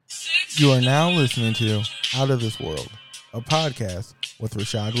You are now listening to Out of This World, a podcast with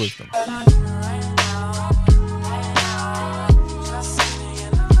Rashad Wisdom.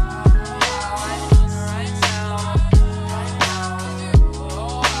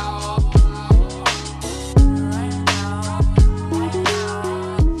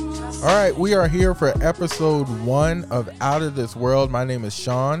 All right, we are here for episode 1 of Out of This World. My name is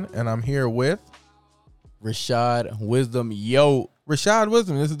Sean, and I'm here with Rashad Wisdom. Yo, Rashad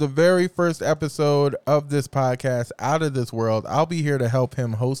Wisdom. This is the very first episode of this podcast, Out of This World. I'll be here to help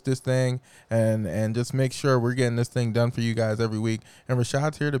him host this thing and just make sure we're getting this thing done for you guys every week. And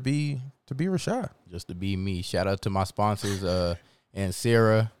Rashad's here to be Rashad. Just to be me. Shout out to my sponsors, and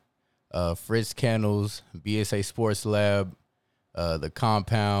Sarah, Fritz Kennels, BSA Sports Lab, the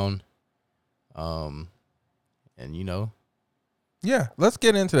Compound, and Yeah, let's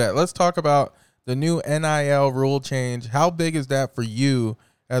get into that. Let's talk about the new NIL rule change. How big is that for you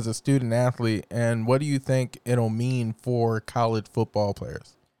as a student athlete, and what do you think it'll mean for college football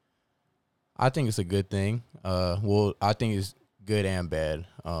players? I think it's a good thing. I think it's good and bad.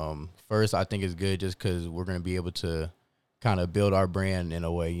 First, I think it's good just because we're going to be able to kind of build our brand in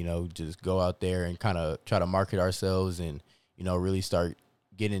a way, just go out there and kind of try to market ourselves and, really start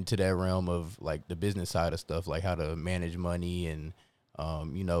getting into that realm of like the business side of stuff, like how to manage money and,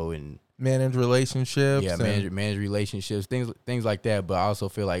 and Manage relationships. Yeah, manage relationships, things like that. But I also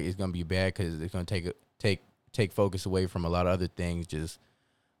feel like it's gonna be bad because it's gonna take focus away from a lot of other things. Just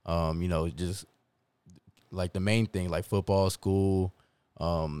just like the main thing, like football, school,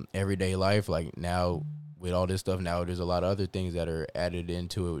 everyday life. Like now with all this stuff, now there's a lot of other things that are added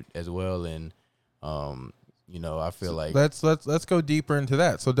into it as well. And I feel like let's go deeper into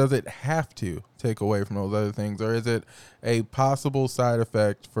that. So does it have to take away from those other things, or is it a possible side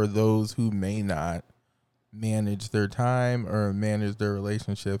effect for those who may not manage their time or manage their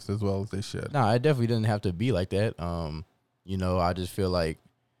relationships as well as they should? No, it definitely doesn't have to be like that. I just feel like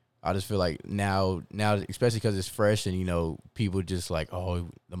now, especially because it's fresh and people just like, oh,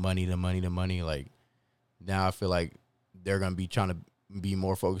 the money. Like now, I feel like they're gonna be trying to be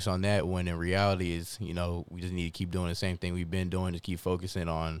more focused on that, when in reality is, we just need to keep doing the same thing we've been doing, just keep focusing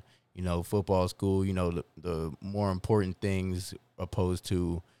on, football, school, the more important things, opposed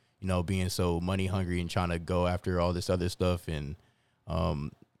to, being so money hungry and trying to go after all this other stuff. And,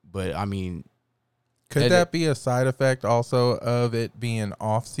 but I mean, could that be a side effect also of it being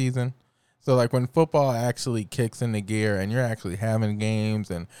off season? So like when football actually kicks into gear and you're actually having games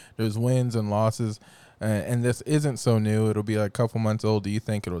and there's wins and losses, and this isn't so new, it'll be like a couple months old. Do you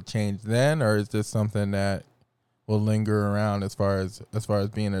think it'll change then, or is this something that will linger around as far as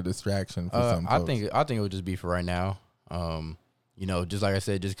being a distraction for some folks? I think it would just be for right now. Just like I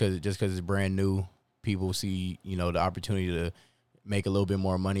said, just because it's brand new, people see the opportunity to make a little bit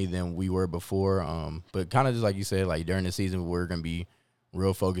more money than we were before. But kind of just like you said, like during the season, we're gonna be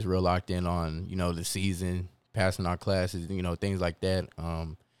real focused, real locked in on the season, passing our classes, things like that.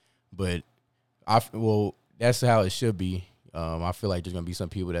 But that's how it should be. I feel like there's going to be some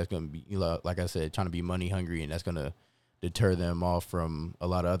people that's going to be, like I said, trying to be money hungry, and that's going to deter them off from a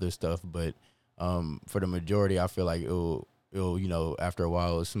lot of other stuff. But for the majority, I feel like it'll after a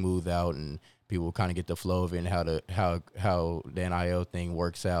while, it'll smooth out and people kind of get the flow of it and how the NIL thing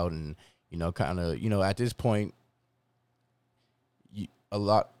works out. And, at this point, a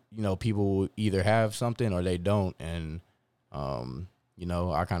lot, people will either have something or they don't. And,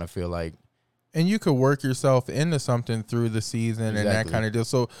 I kind of feel like, and you could work yourself into something through the season. Exactly. And that kind of deal.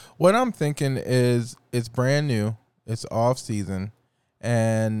 So what I'm thinking is it's brand new, it's off season,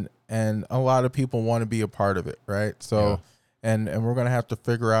 and a lot of people want to be a part of it, right? So, yeah. and we're going to have to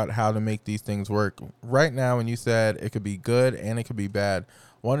figure out how to make these things work. Right now, when you said it could be good and it could be bad,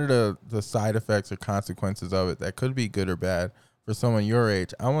 one of the side effects or consequences of it that could be good or bad for someone your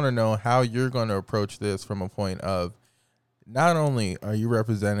age, I want to know how you're going to approach this from a point of not only are you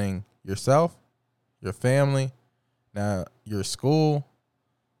representing yourself, your family, now your school,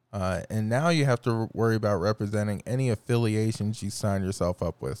 and now you have to worry about representing any affiliations you sign yourself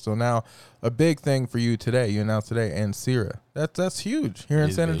up with. So now a big thing for you today, you announced today, and Sierra. That's huge here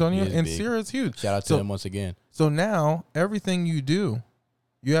in San Antonio, and Sierra is huge. Shout out to them once again. So now everything you do,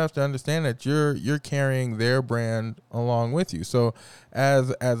 you have to understand that you're carrying their brand along with you. So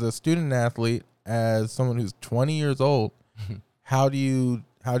as a student athlete, as someone who's 20 years old, how do you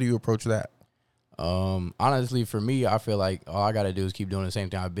approach that? Honestly, for me, I feel like all I got to do is keep doing the same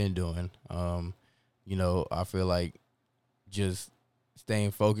thing I've been doing. I feel like just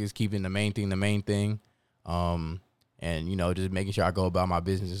staying focused, keeping the main thing. And, just making sure I go about my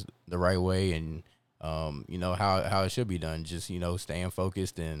business the right way and, how it should be done. Just, staying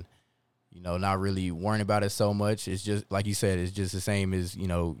focused and, not really worrying about it so much. It's just like you said, it's just the same as,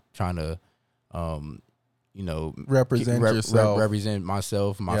 trying to, represent yourself, represent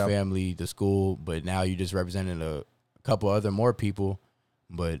myself, my family, the school. But now you're just representing a couple other more people.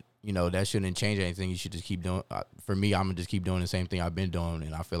 But, that shouldn't change anything. You should just keep doing. For me, I'm going to just keep doing the same thing I've been doing.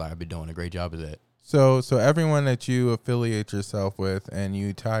 And I feel like I've been doing a great job of that. So everyone that you affiliate yourself with and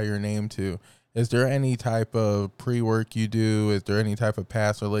you tie your name to, is there any type of pre-work you do? Is there any type of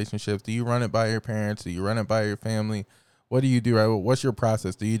past relationships? Do you run it by your parents? Do you run it by your family? What do you do? Right? What's your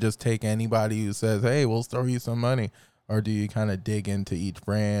process? Do you just take anybody who says, hey, we'll throw you some money? Or do you kind of dig into each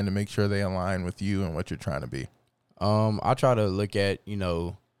brand and make sure they align with you and what you're trying to be? I try to look at,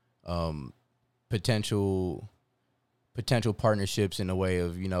 potential partnerships in a way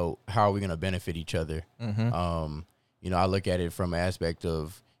of, how are we going to benefit each other? Mm-hmm. I look at it from an aspect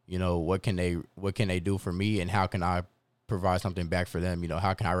of, what can they do for me, and how can I provide something back for them?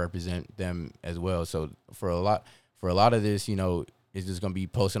 How can I represent them as well? So for a lot of this, it's just going to be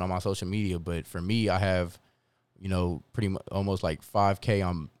posted on my social media. But for me, I have, pretty much almost like 5K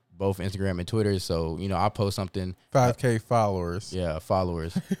on both Instagram and Twitter. So, I post something. 5K followers. Yeah,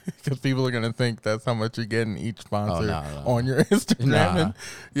 followers. Because people are going to think that's how much you're getting each sponsor on your Instagram.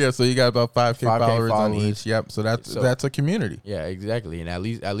 And, so you got about 5K followers on each. Yep. So that's a community. Yeah, exactly. And at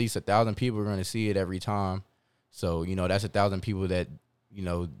least 1,000 people are going to see it every time. So, that's 1,000 people that,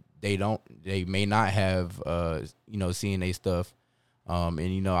 they may not have, seeing their stuff.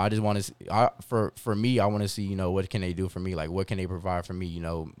 And, I just want to, for me, I want to see, what can they do for me? Like, what can they provide for me?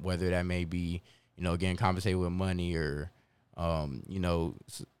 Whether that may be, getting compensated with money or,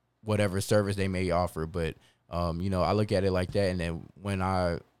 whatever service they may offer. But, I look at it like that. And then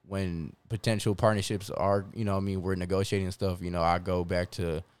when potential partnerships are, we're negotiating stuff, I go back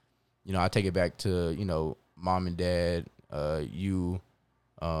to, I take it back to, mom and dad, you,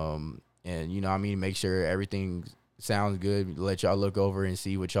 and, make sure everything sounds good. Let y'all look over and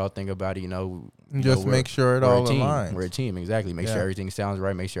see what y'all think about it. Just make sure it all aligns. We're a team, exactly. Make sure everything sounds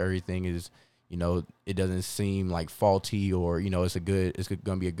right. Make sure everything is, it doesn't seem like faulty, or it's going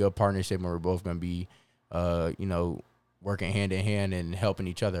to be a good partnership, and we're both going to be, working hand in hand and helping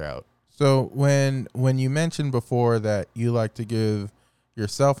each other out. So when you mentioned before that you like to give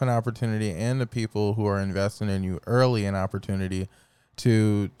yourself an opportunity and the people who are investing in you early an opportunity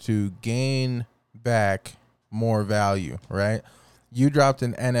to gain back more value, right? You dropped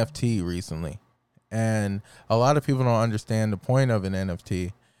an NFT recently, and a lot of people don't understand the point of an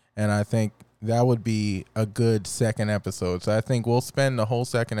NFT, and I think that would be a good second episode. So I think we'll spend the whole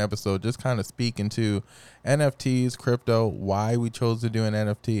second episode just kind of speaking to NFTs, crypto, why we chose to do an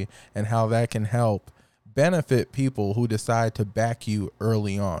NFT, and how that can help benefit people who decide to back you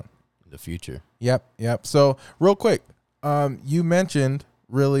early on. The future. Yep. So real quick, you mentioned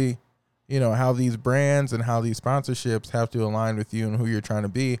really, how these brands and how these sponsorships have to align with you and who you're trying to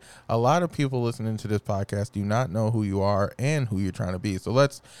be. A lot of people listening to this podcast do not know who you are and who you're trying to be. So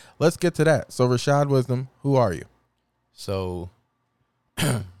let's get to that. So Rashad Wisdom, who are you? So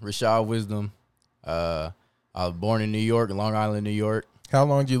Rashad Wisdom, I was born in New York, Long Island, New York. How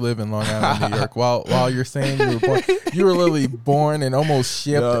long did you live in Long Island, New York? While you're saying you were born, you were literally born and almost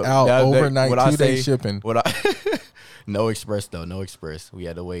shipped out overnight, 2-day shipping. No express though, no express. We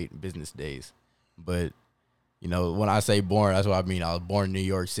had to wait business days. But when I say born, that's what I mean. I was born in New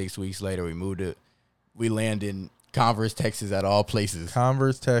York. 6 weeks later, we landed in Converse, Texas, at all places.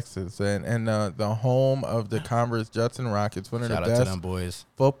 Converse, Texas, and the home of the Converse Judson Rockets, one of the best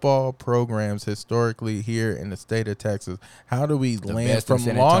football programs historically here in the state of Texas. How do we land from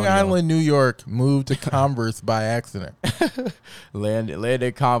Long Island, New York, move to Converse by accident?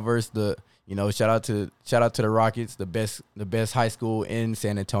 Landed Converse. Shout out to the Rockets, the best high school in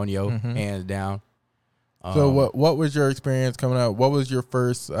San Antonio, hands down. So what was your experience coming up? What was your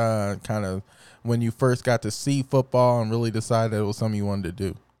first kind of when you first got to see football and really decided it was something you wanted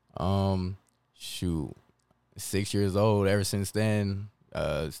to do? 6 years old. Ever since then,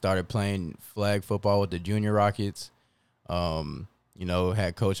 started playing flag football with the junior Rockets.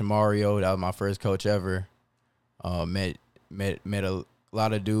 Had Coach Mario. That was my first coach ever. Met a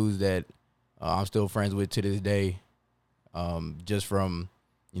lot of dudes that I'm still friends with to this day. Just from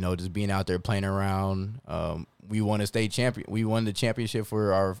just being out there playing around. We won a state champion. We won the championship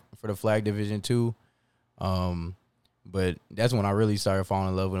for the flag division too. But that's when I really started falling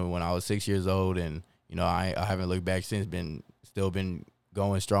in love with it, when I was 6 years old, and I haven't looked back since. Still been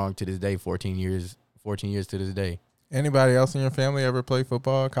going strong to this day. 14 years to this day. Anybody else in your family ever play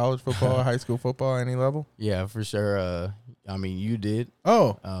football, college football, high school football, any level? Yeah, for sure. You did.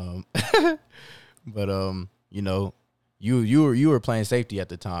 Oh. But you were playing safety at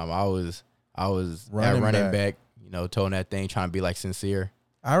the time. I was running back, toting that thing, trying to be like sincere.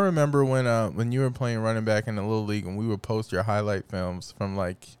 I remember when you were playing running back in the little league, and we would post your highlight films from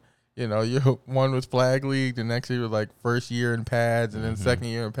like, your one was flag league, the next year was like first year in pads, and then second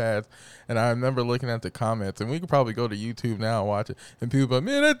year in pads. And I remember looking at the comments, and we could probably go to YouTube now and watch it. And people like,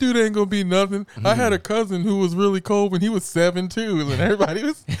 man, that dude ain't gonna be nothing. I had a cousin who was really cold when he was 7 too, and everybody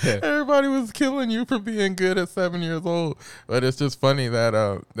was killing you for being good at 7 years old. But it's just funny that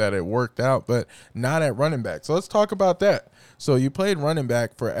it worked out, but not at running back. So let's talk about that. So you played running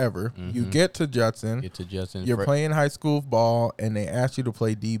back forever. You get to Judson. You're playing high school ball, and they ask you to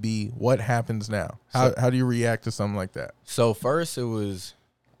play DB. What happens now? How do you react to something like that? So first it was,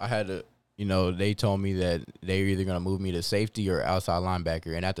 I had to, they told me that they were either going to move me to safety or outside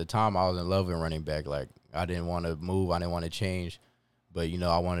linebacker. And at the time, I was in love with running back. Like, I didn't want to move. I didn't want to change. But,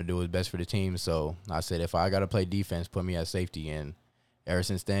 I wanted to do what's best for the team. So I said, if I got to play defense, put me at safety. And ever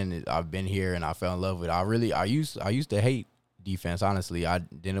since then, I've been here, and I fell in love with it. I used to hate defense, honestly. I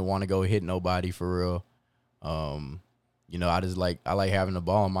didn't want to go hit nobody for real. I like having the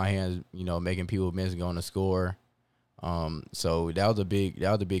ball in my hands, making people miss, going to score. So that was a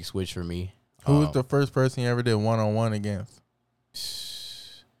big switch for me. Who was the first person you ever did one-on-one against?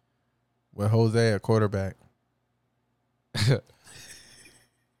 With Jose, a quarterback.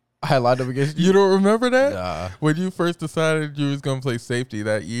 I lined up against you. You don't remember that? Nah. When you first decided you was going to play safety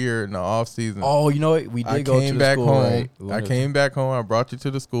that year in the off season. Oh, you know what? We did go to the school, right? I came back home. I brought you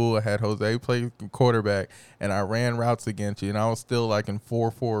to the school. I had Jose play quarterback, and I ran routes against you, and I was still like in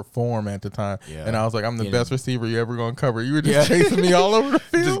 4-4 form at the time. Yeah. And I was like, I'm the best receiver you ever going to cover. You were just chasing me all over the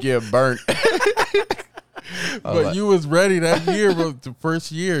field. Just get burnt. But you was ready that year. But the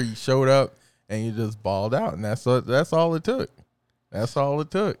first year, you showed up, and you just balled out, and that's all it took. That's all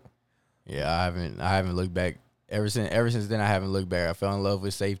it took. Yeah, I haven't looked back ever since then. I haven't looked back. I fell in love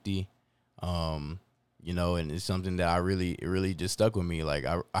with safety, and it's something that it really just stuck with me. Like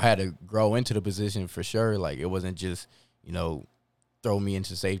I had to grow into the position for sure. Like it wasn't just throw me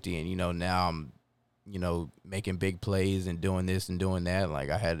into safety, and now I'm making big plays and doing this and doing that.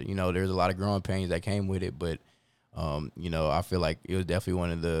 Like I had there's a lot of growing pains that came with it, but I feel like it was definitely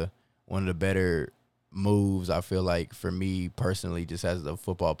one of the better moves. I feel like for me personally, just as a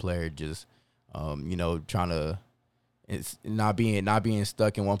football player, just trying to, it's not being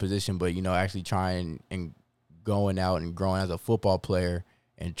stuck in one position, but actually trying and going out and growing as a football player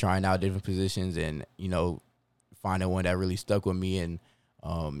and trying out different positions, and finding one that really stuck with me, and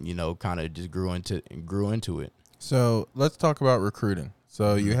kind of just grew into it. So let's talk about recruiting.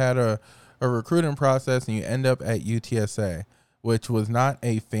 So you had a recruiting process, and you end up at UTSA, which was not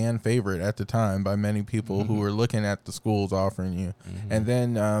a fan favorite at the time by many people who were looking at the schools offering you. And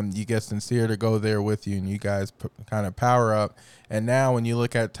then you get Sincere to go there with you, and you guys kind of power up. And now when you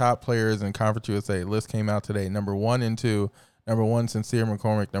look at top players in Conference USA, list came out today, number 1 and 2, number 1, Sincere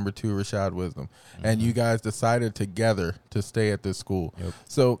McCormick, number 2, Rashad Wisdom. And you guys decided together to stay at this school. Yep.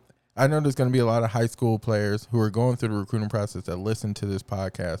 So I know there's going to be a lot of high school players who are going through the recruiting process that listen to this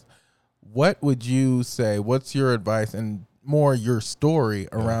podcast. What would you say? What's your advice, and more your story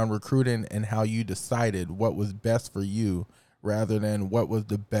around recruiting and how you decided what was best for you rather than what was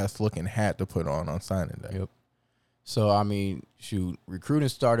the best looking hat to put on signing day? Yep. So, recruiting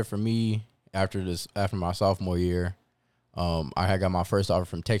started for me after my sophomore year. I had got my first offer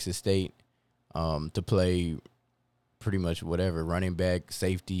from Texas State to play pretty much whatever, running back,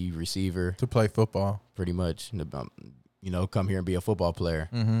 safety, receiver. To play football. Pretty much. Come here and be a football player.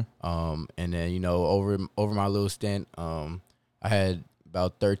 And then, over my little stint, I had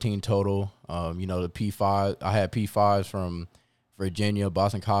about 13 total. The P5, I had P5s from Virginia,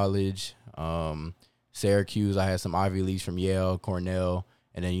 Boston College, Syracuse. I had some Ivy Leagues from Yale, Cornell.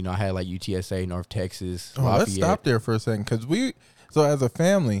 And then, I had like UTSA, North Texas, Lafayette. Let's stop there for a second. So as a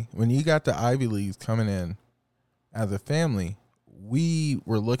family, when you got the Ivy Leagues coming in, as a family, we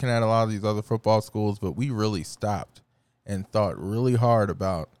were looking at a lot of these other football schools, but we really stopped and thought really hard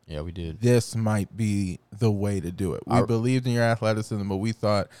about, we did. This might be the way to do it. We believed in your athleticism, but we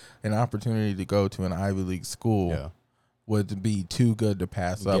thought an opportunity to go to an Ivy League school would be too good to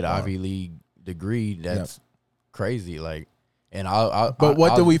pass up. Get an Ivy League degree, that's crazy. Like, and But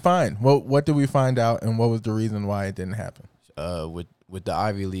what did we find? What did we find out, and what was the reason why it didn't happen? With the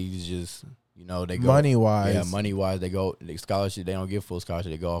Ivy Leagues, just they go money wise. Yeah, money wise, they go scholarship. They don't give full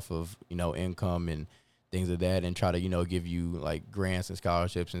scholarship. They go off of income and things of that, and try to give you like grants and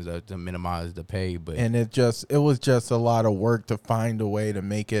scholarships and to minimize the pay. But it was just a lot of work to find a way to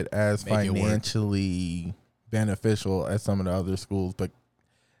make it as financially beneficial as some of the other schools. But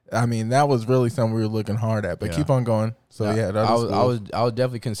I mean, that was really something we were looking hard at. But keep on going. So I was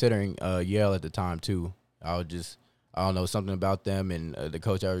definitely considering Yale at the time too. I don't know, something about them and the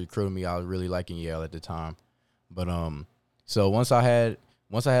coach that recruited me. I was really liking Yale at the time. But so once I had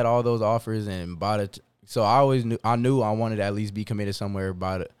all those offers and so I knew I wanted to at least be committed somewhere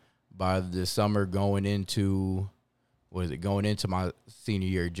by the summer going into my senior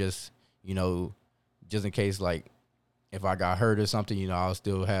year, just in case, like, if I got hurt or something, I'll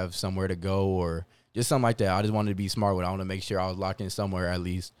still have somewhere to go or just something like that. I just wanted to be smart with it. I want to make sure I was locked in somewhere at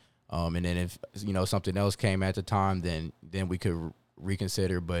least. And then if, something else came at the time, then we could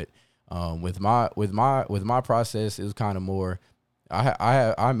reconsider. But with my process, it was kind of more,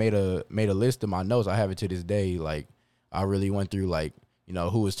 I made a list of my notes. I have it to this day. Like, I really went through, like,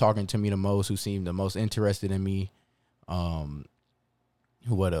 who was talking to me the most, who seemed the most interested in me.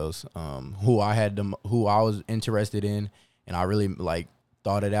 What else? Who I was interested in, and I really, like,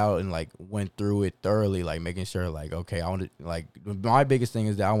 thought it out and, like, went through it thoroughly, like, making sure, like, okay, I wanted, like, my biggest thing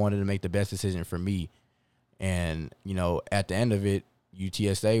is that I wanted to make the best decision for me. And, at the end of it,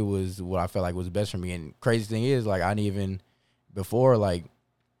 UTSA was what I felt like was best for me. And crazy thing is, like, I didn't even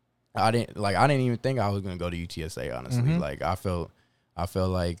think I was gonna go to UTSA, honestly. Mm-hmm. Like, I felt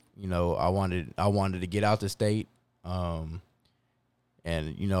like, I wanted to get out the state. And,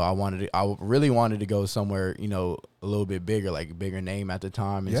 I really wanted to go somewhere, a little bit bigger, like a bigger name at the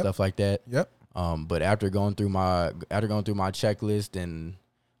time and stuff like that. Yep. But after going through my checklist and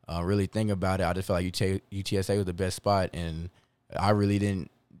really thinking about it, I just felt like UTSA was the best spot. And I really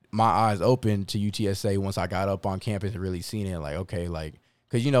didn't, my eyes opened to UTSA once I got up on campus and really seen it. Like, okay, like,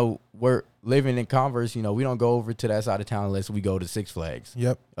 because, we're living in Converse, we don't go over to that side of town unless we go to Six Flags.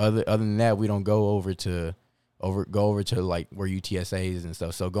 Yep. Other than that, we don't go over to like where UTSA is and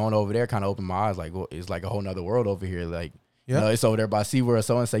stuff. So going over there kind of opened my eyes. Like, well, it's like a whole nother world over here. Like, it's over there by SeaWorld.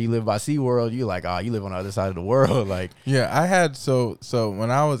 Someone say you live by SeaWorld, you like, you live on the other side of the world. Like, yeah, I had so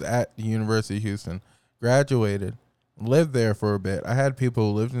when I was at the University of Houston, graduated, lived there for a bit. I had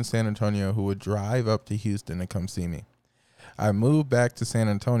people who lived in San Antonio who would drive up to Houston to come see me. I moved back to San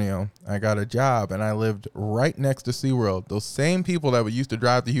Antonio. I got a job, and I lived right next to SeaWorld. Those same people that would used to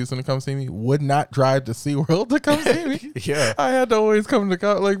drive to Houston to come see me would not drive to SeaWorld to come see me. Yeah. I had to always come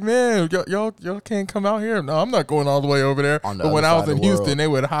to like, man, y'all can't come out here. No, I'm not going all the way over there. But when I was in Houston, they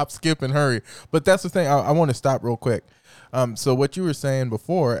would hop, skip, and hurry. But that's the thing. I want to stop real quick. So what you were saying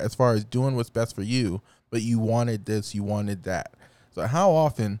before, as far as doing what's best for you, but you wanted this, you wanted that. So how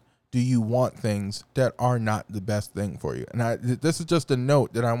often do you want things that are not the best thing for you? And this is just a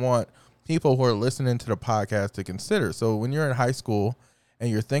note that I want people who are listening to the podcast to consider. So when you're in high school and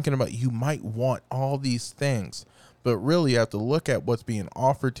you're thinking about, you might want all these things, but really you have to look at what's being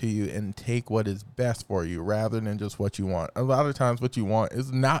offered to you and take what is best for you rather than just what you want. A lot of times what you want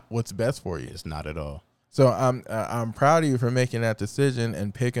is not what's best for you. It's not at all. So I'm proud of you for making that decision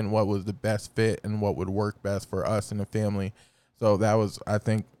and picking what was the best fit and what would work best for us and the family. So that was, I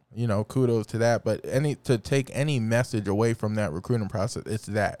think, kudos to that. But to take any message away from that recruiting process, it's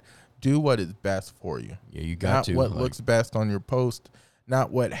that. Do what is best for you. Yeah, you got to. Not what looks best on your post,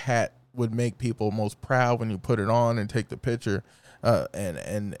 not what hat would make people most proud when you put it on and take the picture,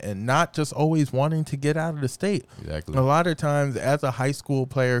 and not just always wanting to get out of the state. Exactly. A lot of times, as a high school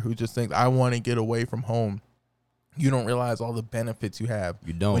player who just thinks, I want to get away from home, you don't realize all the benefits you have.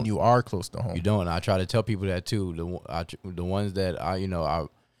 You don't. When you are close to home. You don't. And I try to tell people that too. The ones that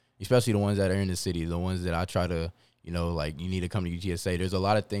especially the ones that are in the city, the ones that I try to, like, you need to come to UTSA. There's a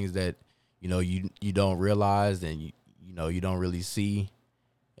lot of things that, you don't realize and you don't really see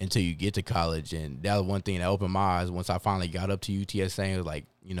until you get to college. And that was one thing that opened my eyes once I finally got up to UTSA and was like,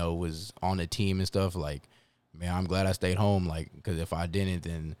 was on the team and stuff. Like, man, I'm glad I stayed home. Like, because if I didn't,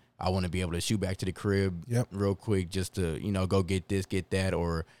 then I want to be able to shoot back to the crib real quick just to, go get this, get that,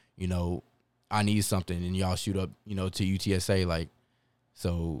 or, I need something and y'all shoot up, to UTSA. Like,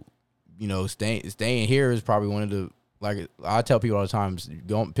 so, staying here is probably one of the, like, I tell people all the time,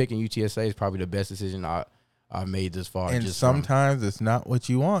 picking UTSA is probably the best decision I've made this far. And sometimes it's not what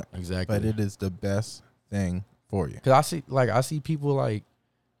you want. Exactly. But it is the best thing for you. Because I see people like,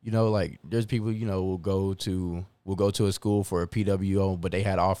 like there's people, will go to a school for a PWO, but they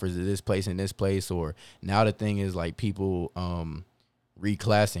had offers at this place and this place. Or now the thing is, like, people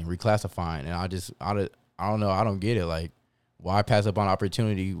reclassifying. And I don't know. I don't get it. Like, why pass up on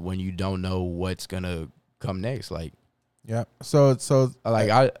opportunity when you don't know what's going to come next? Like, yeah. So like,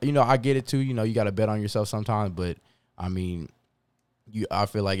 I get it too. You got to bet on yourself sometimes, but I mean, I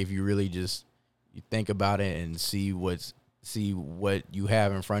feel like if you really just you think about it and see what you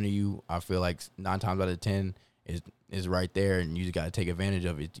have in front of you, I feel like 9 times out of 10, is right there, and you just got to take advantage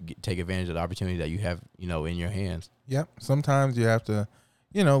of it. Take advantage of the opportunity that you have, in your hands. Yep. Sometimes you have to,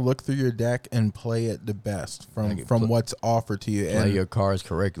 look through your deck and play it the best from what's offered to you. Play your cards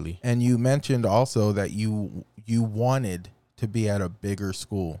correctly. And you mentioned also that you wanted to be at a bigger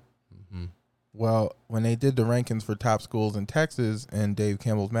school. Mm-hmm. Well, when they did the rankings for top schools in Texas in Dave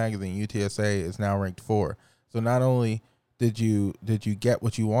Campbell's magazine, UTSA is now ranked 4. So not only did you get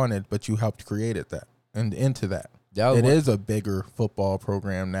what you wanted, but you helped create that and into that. It is a bigger football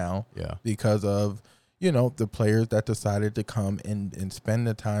program now, because of the players that decided to come and spend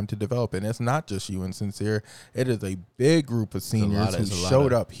the time to develop. And it's not just you and Sincere. It is a big group of seniors who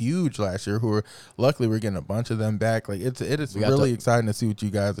showed up huge last year, who are luckily we're getting a bunch of them back. Like it is really exciting to see what you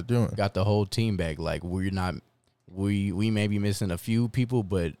guys are doing. Got the whole team back. Like we may be missing a few people,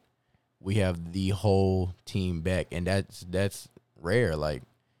 but we have the whole team back, and that's rare. Like,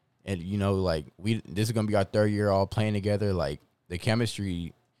 and this is gonna be our 3rd year all playing together. Like the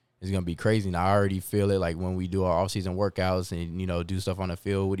chemistry is going to be crazy. And I already feel it, like, when we do our off-season workouts and, do stuff on the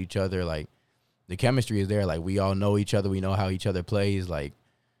field with each other. Like, the chemistry is there. Like, we all know each other. We know how each other plays. Like,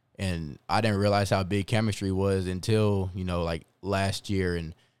 and I didn't realize how big chemistry was until, like, last year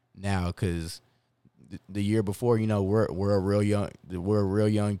and now, because the year before, we're a real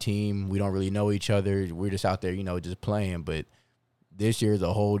young team. We don't really know each other. We're just out there, just playing. But this year is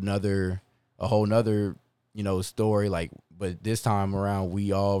a whole nother, story. Like, but this time around,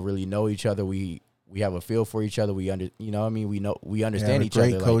 we all really know each other. We have a feel for each other. We understand each other.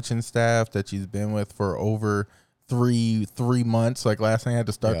 Great coaching staff that you've been with for over three months. Like last time I had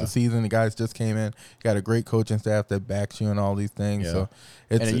to start the season, the guys just came in. Got a great coaching staff that backs you and all these things. Yeah. So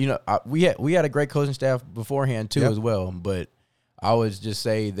it's we had a great coaching staff beforehand too as well. But I would just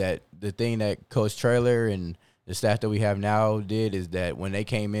say that the thing that Coach Traylor and the staff that we have now did is that when they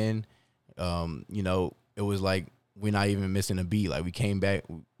came in, it was like we're not even missing a beat. Like, we came back,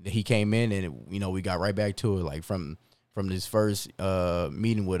 he came in, and we got right back to it. Like, from this first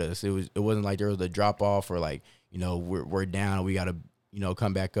meeting with us, it wasn't like there was a drop off or like we're down, we got to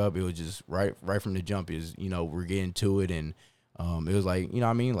come back up. It was just right from the jump is we're getting to it, and it was like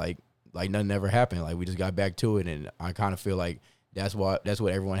like nothing ever happened. Like, we just got back to it, and I kind of feel like that's what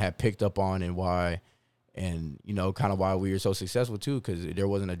everyone had picked up on, and why. And, kind of why we were so successful, too, because there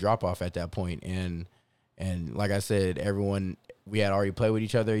wasn't a drop-off at that point. And like I said, we had already played with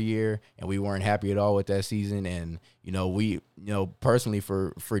each other a year, and we weren't happy at all with that season. And, we, personally,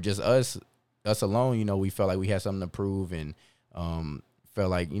 for just us alone, we felt like we had something to prove, and felt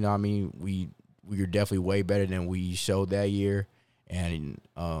like, we were definitely way better than we showed that year. And,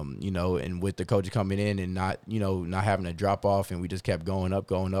 and with the coach coming in and not having a drop-off, and we just kept going up,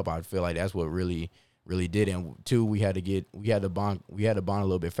 I feel like that's what really did. And 2, we had to bond a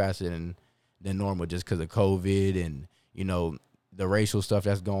little bit faster than normal, just because of COVID and the racial stuff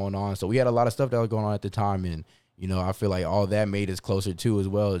that's going on. So we had a lot of stuff that was going on at the time, and I feel like all that made us closer too as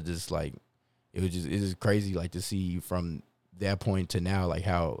well. It's just like it's just crazy, like, to see from that point to now, like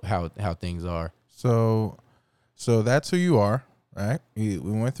how things are. So that's who you are, right? We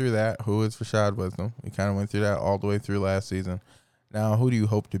went through that. Who is Rashad Wisdom? We kind of went through that all the way through last season. Now, who do you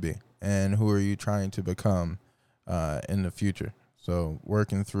hope to be? And who are you trying to become in the future? So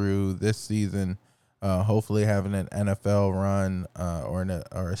working through this season, hopefully having an NFL run or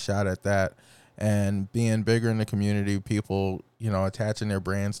a shot at that, and being bigger in the community, people, attaching their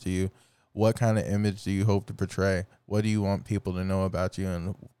brands to you. What kind of image do you hope to portray? What do you want people to know about you?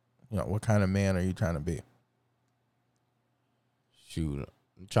 And, what kind of man are you trying to be? Shoot,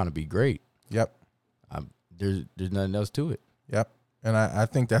 I'm trying to be great. Yep. There's nothing else to it. Yep. And I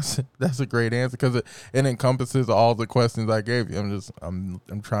think that's a great answer, because it encompasses all the questions I gave you.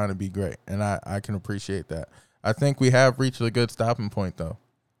 I'm trying to be great, and I can appreciate that. I think we have reached a good stopping point, though.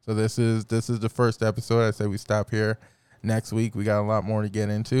 So this is the first episode. I say we stop here. Next week we got a lot more to get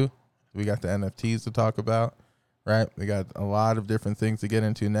into. We got the NFTs to talk about, right? We got a lot of different things to get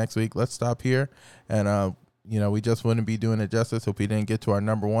into next week. Let's stop here, and we just wouldn't be doing it justice if we didn't get to our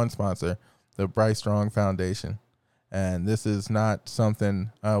number one sponsor, the Bryce Strong Foundation. And this is not something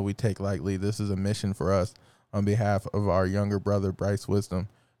we take lightly. This is a mission for us on behalf of our younger brother, Bryce Wisdom,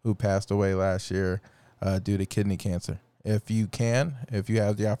 who passed away last year due to kidney cancer. If you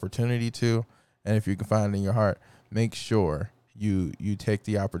have the opportunity to, and if you can find it in your heart, make sure you take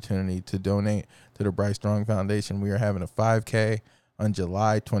the opportunity to donate to the Bryce Strong Foundation. We are having a 5K on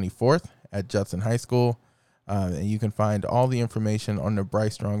July 24th at Judson High School. And you can find all the information on the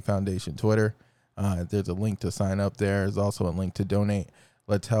Bryce Strong Foundation Twitter. There's a link to sign up there. There's also a link to donate.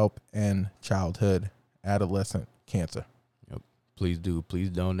 Let's help end childhood, adolescent cancer. Yep. Please do. Please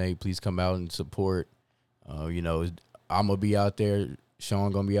donate. Please come out and support. You know, I'm gonna be out there.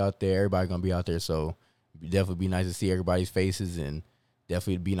 Sean gonna be out there. Everybody gonna be out there. So definitely be nice to see everybody's faces, and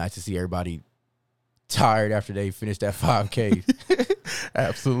definitely be nice to see everybody tired after they finish that 5K.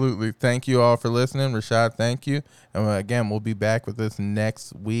 Absolutely. Thank you all for listening. Rashad, thank you. And again, we'll be back with this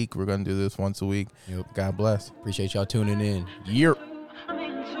next week. We're going to do this once a week. Yep. God bless. Appreciate y'all tuning in. Year. I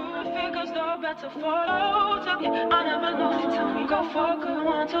never know. Tell me go fuck. I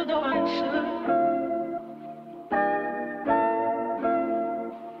want to know I should.